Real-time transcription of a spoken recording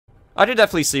I could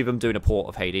definitely see them doing a port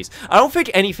of Hades. I don't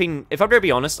think anything, if I'm going to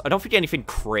be honest, I don't think anything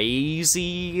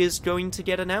crazy is going to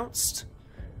get announced.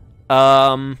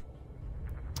 I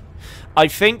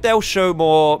think they'll show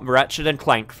more Ratchet and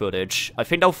Clank footage. I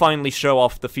think they'll finally show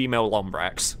off the female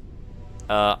Lombrax.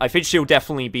 I think she'll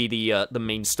definitely be the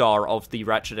main star of the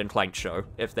Ratchet and Clank show,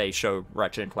 if they show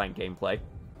Ratchet and Clank gameplay.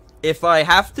 If I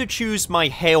have to choose my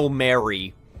Hail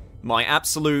Mary, my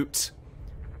absolute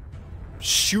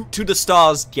shoot to the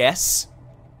stars guess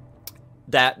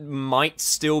that might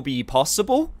still be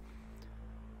possible,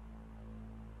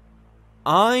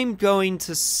 I'm going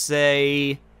to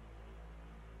say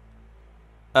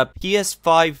a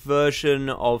PS5 version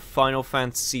of Final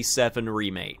Fantasy VII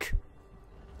Remake.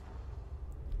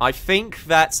 I think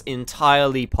that's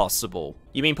entirely possible.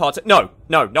 You mean part 2? No,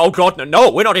 oh god,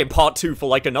 no, we're not in part 2 for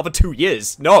like another 2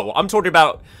 years. No, I'm talking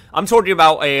about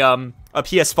a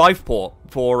PS5 port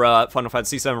for Final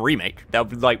Fantasy VII Remake. That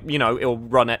would, like, you know, it'll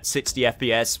run at 60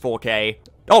 FPS, 4K.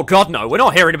 Oh god, no, we're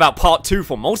not hearing about part 2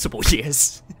 for multiple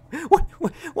years.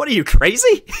 What are you,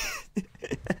 crazy?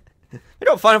 You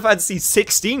know, Final Fantasy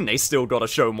 16 they still gotta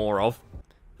show more of.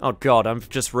 Oh god, I've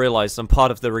just realized I'm part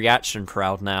of the reaction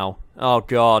crowd now. Oh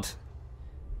god.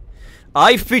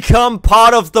 I've become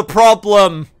part of the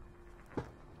problem!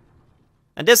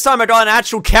 And this time I got an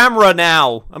actual camera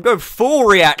now! I'm going full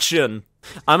reaction!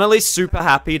 I'm at least super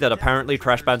happy that apparently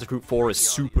Crash Bandicoot 4 is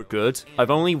super good.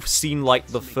 I've only seen like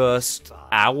the first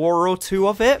hour or two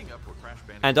of it.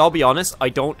 And I'll be honest, I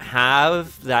don't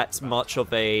have that much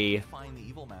of a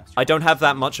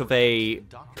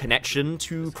connection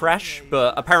to Crash,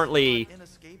 but apparently...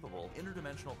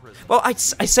 Well, I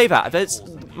say that.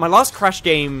 My last Crash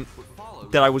game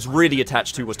that I was really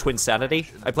attached to was Twinsanity.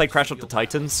 I played Crash of the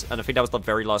Titans, and I think that was the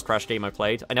very last Crash game I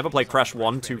played. I never played Crash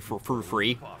 1, 2 through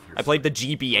 3. I played the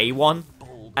GBA one,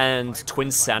 and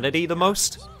Twinsanity the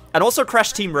most. And also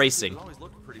Crash Team Racing.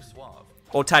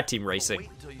 Or Tag Team Racing.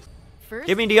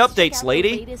 Give me the updates,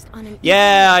 lady.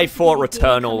 Yeah, I thought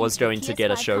Returnal was going to get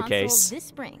a showcase. This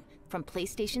spring from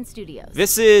PlayStation Studios.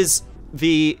 This is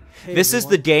the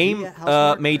game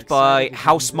made by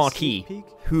House Marquee,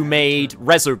 who made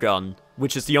Resogun,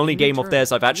 which is the only game of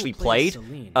theirs I've actually played.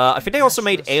 I think they also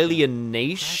made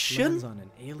Alienation?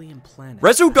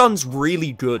 Resogun's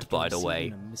really good, by the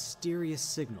way.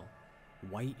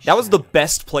 That was the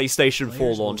best PlayStation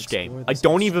 4 launch game. I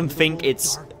don't even think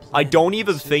it's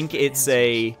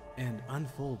a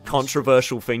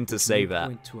controversial thing to say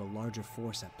that.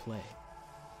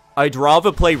 I'd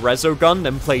rather play Resogun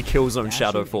than play Killzone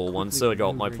Shadowfall once I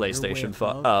got my PlayStation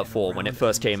 4 when it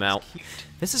first came out.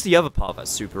 This is the other part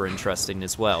that's super interesting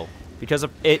as well, because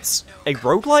it's a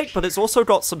roguelike, but it's also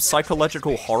got some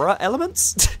psychological horror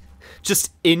elements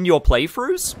just in your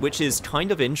playthroughs, which is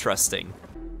kind of interesting.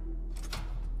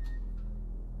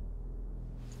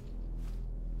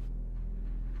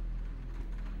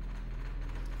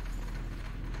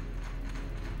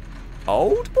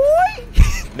 Old boy?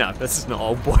 No, this is not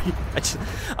old boy.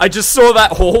 I just saw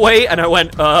that hallway and I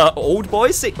went, old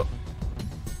boy? See?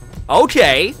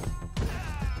 Okay.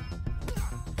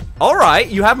 Alright,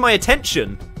 you have my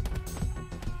attention.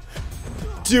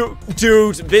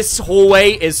 Dude, this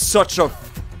hallway is such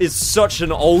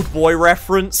an old boy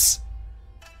reference.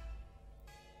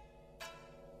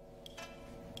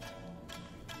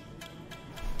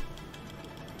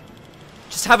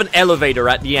 Just have an elevator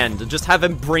at the end, and just have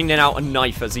him bringing out a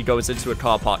knife as he goes into a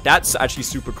car park. That's actually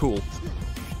super cool.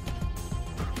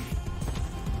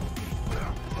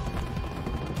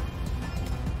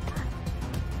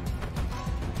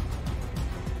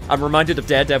 I'm reminded of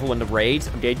Daredevil in the Raid.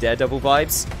 I'm getting Daredevil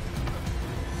vibes.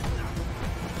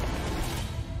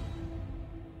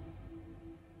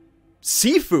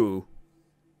 Sifu!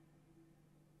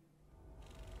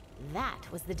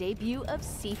 That was the debut of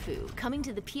Sifu, coming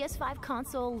to the PS5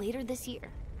 console later this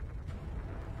year.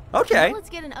 Okay. Now let's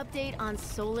get an update on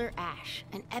Solar Ash,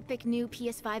 an epic new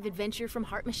PS5 adventure from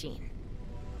Heart Machine.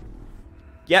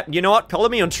 Yep, you know what? Color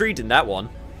me intrigued in that one.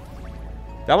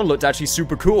 That one looked actually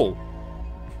super cool.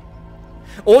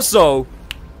 Also,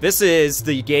 this is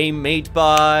the game made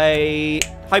by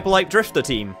Hyperlight Drifter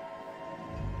team.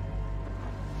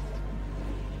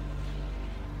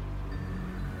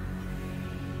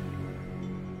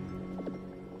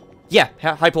 Yeah,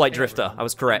 Hyperlight Drifter. I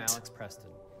was correct. I'm Alex Preston,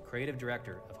 creative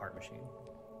director of Heart Machine.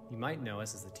 You might know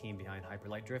us as the team behind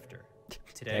Hyperlight Drifter.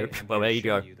 Today, well, there you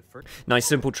go. Nice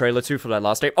simple trailer too for that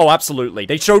last game. Oh, absolutely.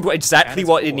 They showed exactly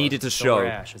what it needed to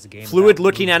show.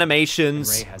 Fluid-looking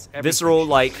animations, visceral,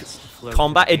 like,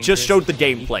 combat. It just showed the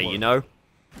gameplay, you know?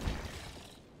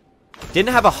 Didn't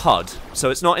have a HUD, so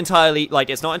it's not entirely, like,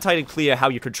 it's not entirely clear how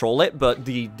you control it, but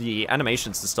the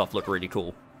animations and stuff look really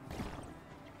cool.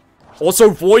 Also,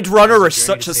 Void Runner is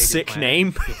such a sick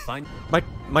name.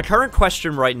 My current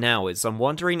question right now is, I'm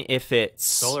wondering if it's...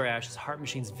 Solar Ash is Heart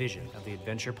Machine's vision of the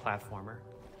adventure platformer.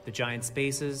 The giant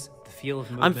spaces, the feel of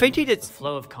movement, I'm thinking it's... the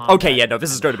flow of combat, okay, yeah, no,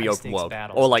 this is going to be open world.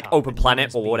 Or, like, open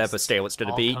planet, or whatever scale it's going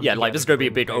to be. Yeah, like, this is going to be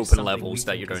a big open levels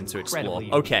that you're going to explore.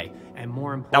 Okay.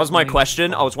 That was my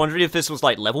question. I was wondering if this was,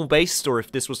 like, level-based, or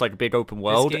if this was, like, a big open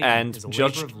world, and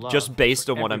just based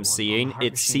on what I'm seeing,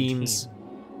 it seems...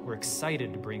 We're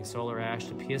excited to bring Solar Ash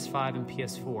to PS5 and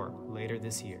PS4 later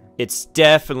this year. It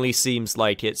definitely seems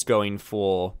like it's going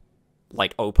for...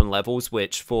 like, open levels,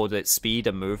 which, for its speed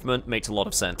and movement, makes a lot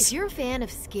of sense. If you're a fan of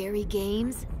scary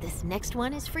games, this next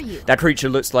one is for you. That creature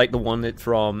looks like the one that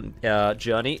from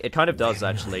Journey. It kind of does,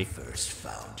 actually. When I first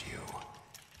found you,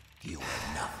 you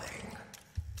were nothing.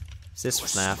 Is this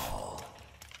FNAF? Small,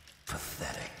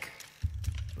 pathetic.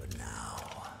 But now,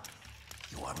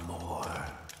 you are more.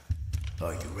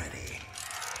 Are you ready?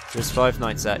 Is this Five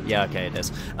Nights at... yeah, okay, it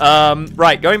is.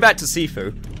 Right, going back to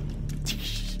Sifu.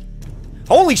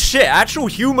 Holy shit, actual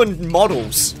human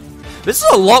models. This is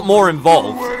a lot more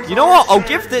involved. You know what?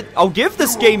 I'll give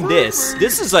this game this.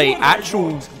 This is a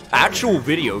actual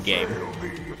video game.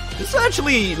 This is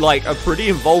actually like a pretty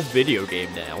involved video game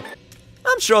now.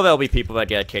 I'm sure there'll be people that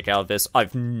get a kick out of this.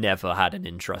 I've never had an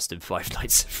interest in Five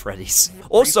Nights at Freddy's.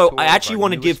 Also, I actually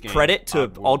want to give credit to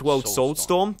Oddworld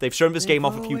Soulstorm. They've shown this game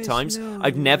off a few times.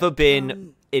 I've never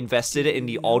been invested in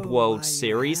the Oddworld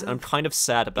series, and I'm kind of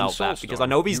sad about that, because I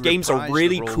know these games are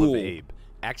really cool.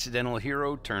 Accidental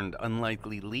hero turned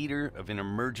unlikely leader of an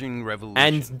emerging revolution.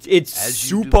 And it's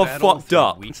super fucked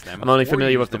up. I'm only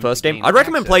familiar with the first game. I'd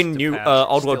recommend playing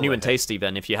Oddworld New and Tasty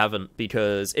then, if you haven't,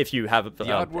 because if you have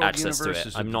access to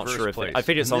it. I'm not sure if it... I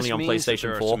think it's only on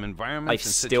PlayStation 4. I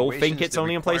still think it's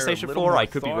only on PlayStation 4. I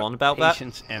could be wrong about that.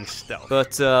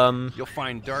 But, you'll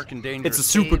find dark and dangerous it's a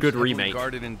super good remake,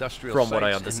 from what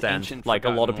I understand. Like, a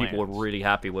lot of people were really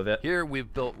happy with it. Here,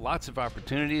 we've built lots of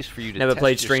opportunities for you to Never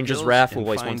played test your Stranger's skills Wrath,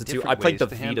 and always find wanted to. different I played the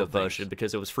ways to handle Vita version things.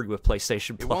 because it was free with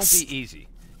PlayStation It won't Plus. be easy.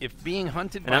 If being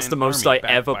hunted And that's by the an most army I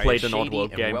backed ever by a played an shady Oddworld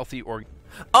and game. wealthy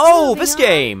Oh, this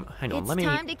game! Hang on, It's let me...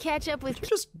 time to catch up with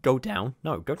just go down.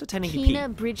 No, go to 1080p. Pina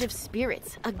Bridge of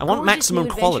Spirits. I want maximum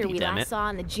quality, we damn last it. saw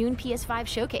in the June PS5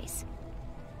 showcase.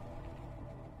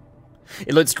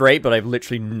 It looks great, but I've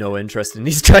literally no interest in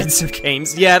these kinds of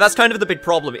games. Yeah, that's kind of the big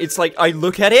problem. It's like, I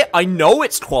look at it, I know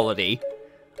it's quality.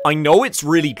 I know it's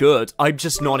really good. I'm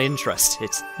just not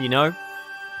interested, you know?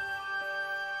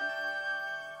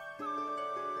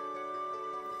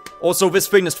 Also, this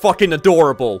thing is fucking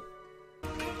adorable.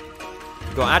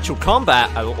 We've got actual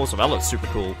combat. Also, that looks super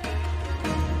cool.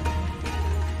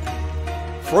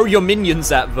 Throw your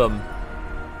minions at them.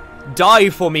 Die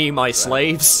for me, my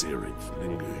slaves.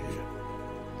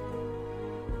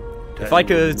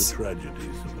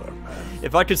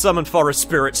 If I could summon forest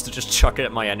spirits to just chuck it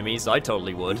at my enemies, I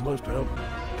totally would.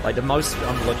 Like, the most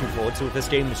I'm looking forward to with this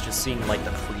game is just seeing, like,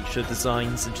 the creature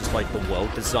designs and just, like, the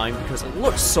world design, because it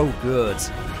looks so good.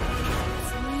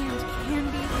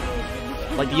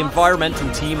 Like, the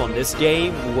environmental team on this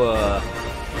game were...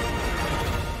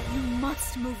 You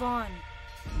must move on.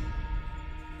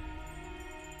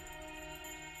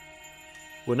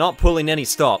 We're not pulling any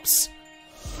stops.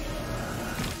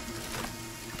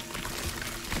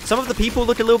 Some of the people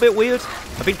look a little bit weird.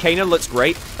 I think Kana looks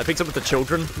great. I think some of the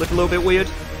children look a little bit weird.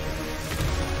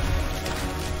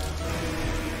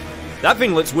 That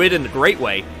thing looks weird in a great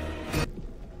way.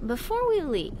 Before we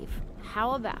leave,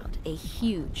 how about a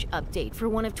huge update for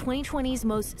one of 2020's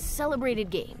most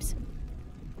celebrated games?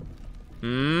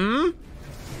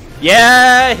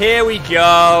 Yeah, here we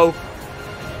go.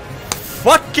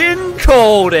 Fucking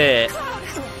called it.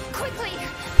 Quickly!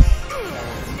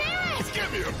 Barrett!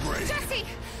 Give me a break. Jesse!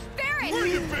 Barrett! Where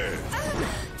you been?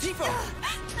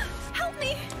 Help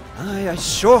me! I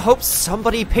sure hope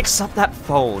somebody picks up that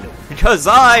phone, because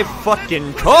I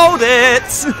fucking called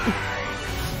it!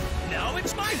 Now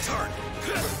it's my turn.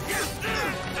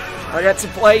 I got to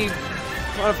play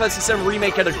Final Fantasy VII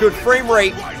Remake at a good frame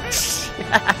rate.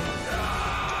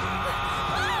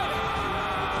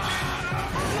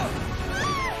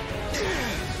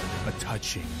 A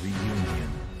touching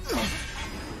reunion.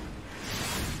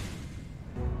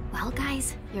 Well,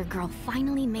 guys, your girl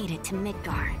finally made it to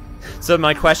Midgar. So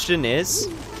my question is...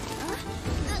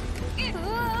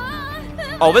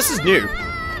 Oh, this is new.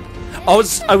 I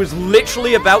was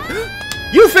literally about...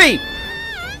 Yuffie!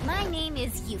 My name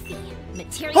is Yuffie,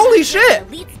 Tyrion Holy is shit! an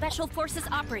elite special forces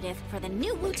operative for the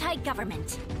new Wutai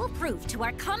government. We'll prove to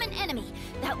our common enemy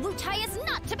that Wutai is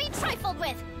not to be trifled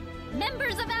with.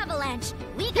 Members of Avalanche,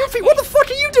 we got Yuffie, what the fuck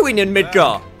are you doing in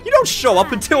Midgar? You don't show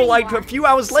up until like a few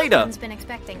hours later. Someone's been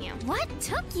expecting you. What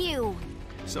took you?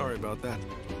 Sorry about that.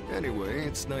 Anyway,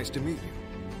 it's nice to meet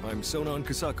you. I'm Sonon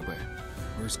Kusakabe.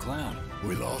 Where's Cloud?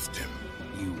 We lost him.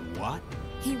 You what?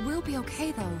 He will be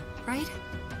okay though, right?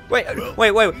 Wait,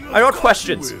 I got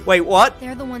questions. Wait, what?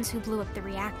 They're the ones who blew up the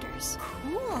reactors.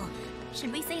 Cool.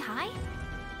 Should we say hi?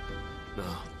 No,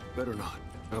 better not.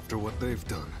 After what they've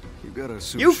done, you gotta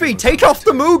assume. Yuffie, take off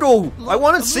the Moogle! I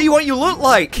want to see what you look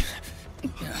like!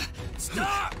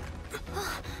 Stop!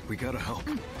 We gotta help.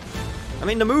 I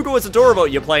mean, the Moogle is adorable.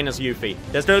 You're playing as Yuffie.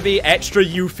 There's gonna be extra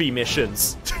Yuffie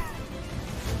missions.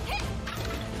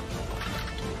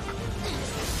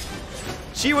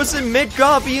 She was in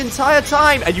Midgar the entire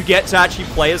time, and you get to actually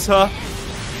play as her.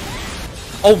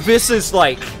 Oh, this is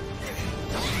like...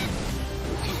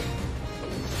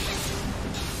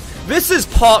 This is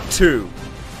part 2.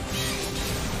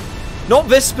 Not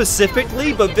this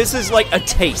specifically, but this is like a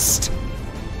taste.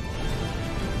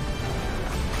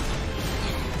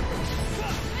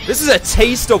 This is a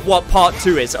taste of what part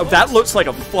 2 is. Oh, that looks like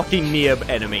a fucking near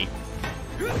enemy.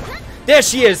 There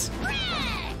she is!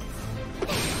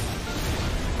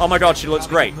 Oh my god, she looks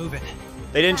great.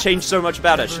 They didn't change so much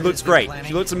about her. She looks great.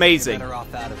 She looks amazing.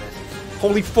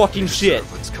 Holy fucking shit.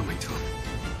 What's coming to him?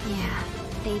 Yeah,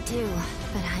 they do.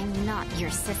 But I'm not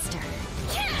your sister.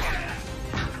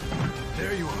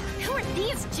 There you are. Who are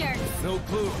these jerks? No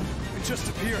clue. It just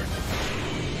appeared.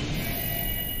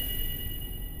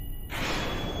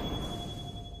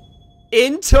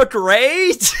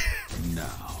 Integrate?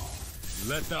 Now,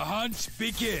 let the hunt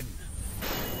begin.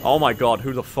 Oh my god,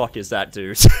 who the fuck is that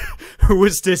dude? Who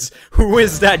is this? Who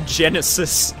is that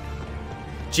Genesis?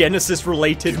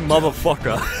 Genesis-related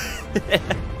motherfucker.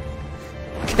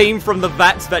 Came from the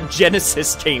vats that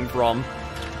Genesis came from.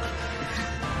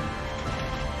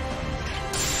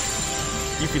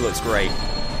 Yuffie looks great.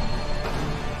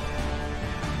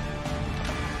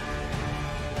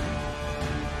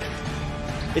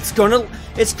 It's gonna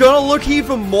look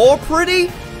even more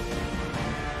pretty?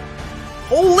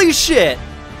 Holy shit!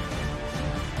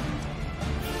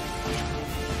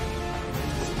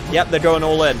 Yep, they're going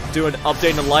all in.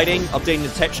 Updating the lighting, updating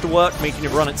the texture work, making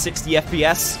it run at 60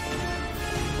 FPS.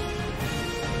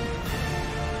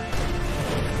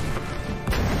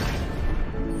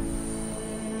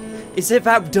 Is it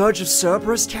that Dirge of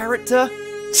Cerberus character?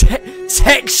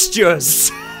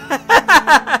 Textures!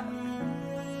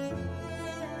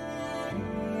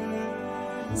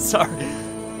 Sorry.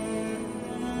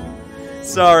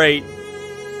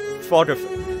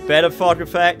 Better fog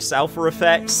effects, alpha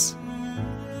effects.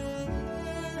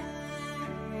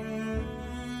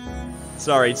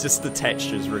 Sorry, it's just the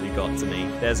textures really got to me.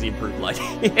 There's the improved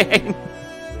lighting.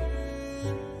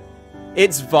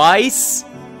 It's Vice?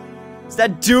 Is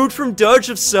that dude from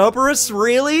Dirge of Cerberus,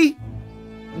 really?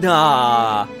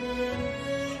 Nah.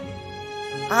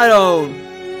 I don't...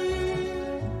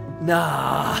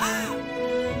 Nah.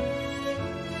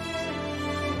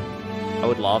 I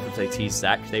would laugh if they teased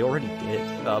Zack. They already did.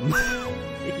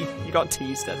 You got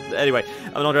teased. Anyway,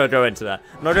 I'm not gonna go into that.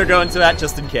 I'm not gonna go into that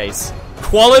just in case.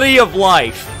 Quality of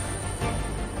life.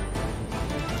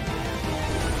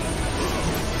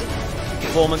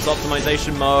 Performance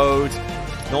optimization mode.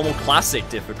 Normal classic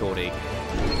difficulty.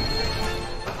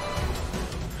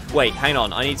 Wait, hang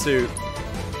on. I need to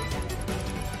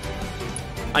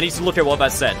look at what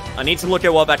that said. I need to look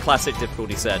at what that classic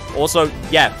difficulty said. Also,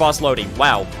 yeah, fast loading.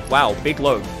 Wow. Wow, big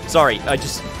load. Sorry, I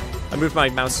moved my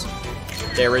mouse.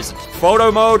 There is photo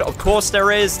mode. Of course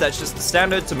there is. That's just the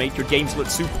standard to make your games look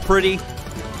super pretty.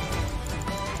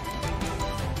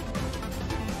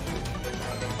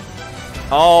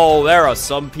 Oh, there are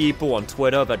some people on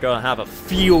Twitter that are gonna have a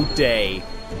field day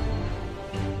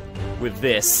with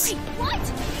this. Wait, what?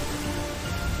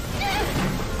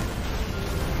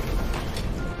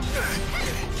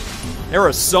 There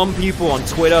are some people on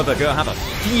Twitter that are gonna have a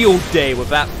field day with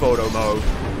that photo mode.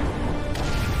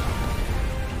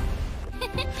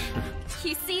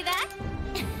 You see that?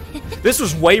 This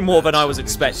was way more than I was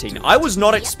expecting. I was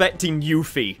not expecting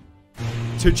Yuffie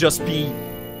to just be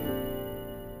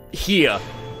here.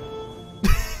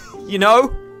 You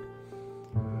know?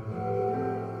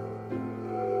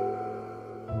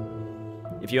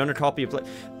 If you own a copy of well,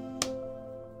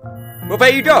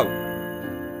 there you go.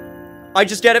 I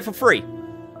just get it for free.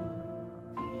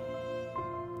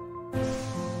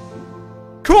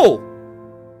 Cool.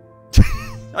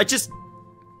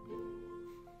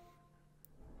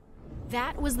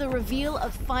 That was the reveal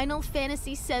of Final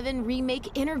Fantasy VII Remake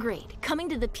Intergrade, coming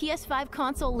to the PS5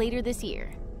 console later this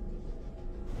year.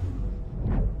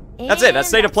 That's it. That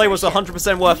state of play was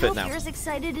 100% worth it now. You're as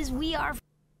excited as we are.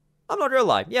 I'm not gonna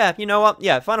lie. Yeah, you know what?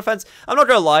 Yeah, Final Fantasy... I'm not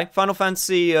gonna lie. Final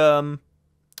Fantasy,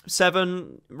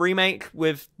 7 Remake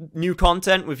with new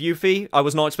content with Yuffie. I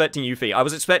was not expecting Yuffie. I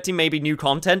was expecting maybe new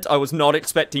content. I was not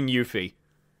expecting Yuffie.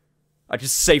 I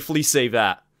just safely say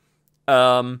that.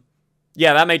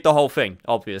 Yeah, that made the whole thing,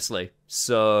 obviously.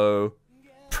 So,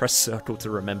 press circle to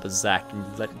remember Zack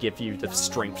and give you the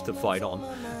strength to fight on.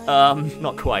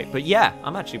 Not quite, but yeah,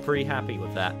 I'm actually pretty happy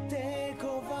with that.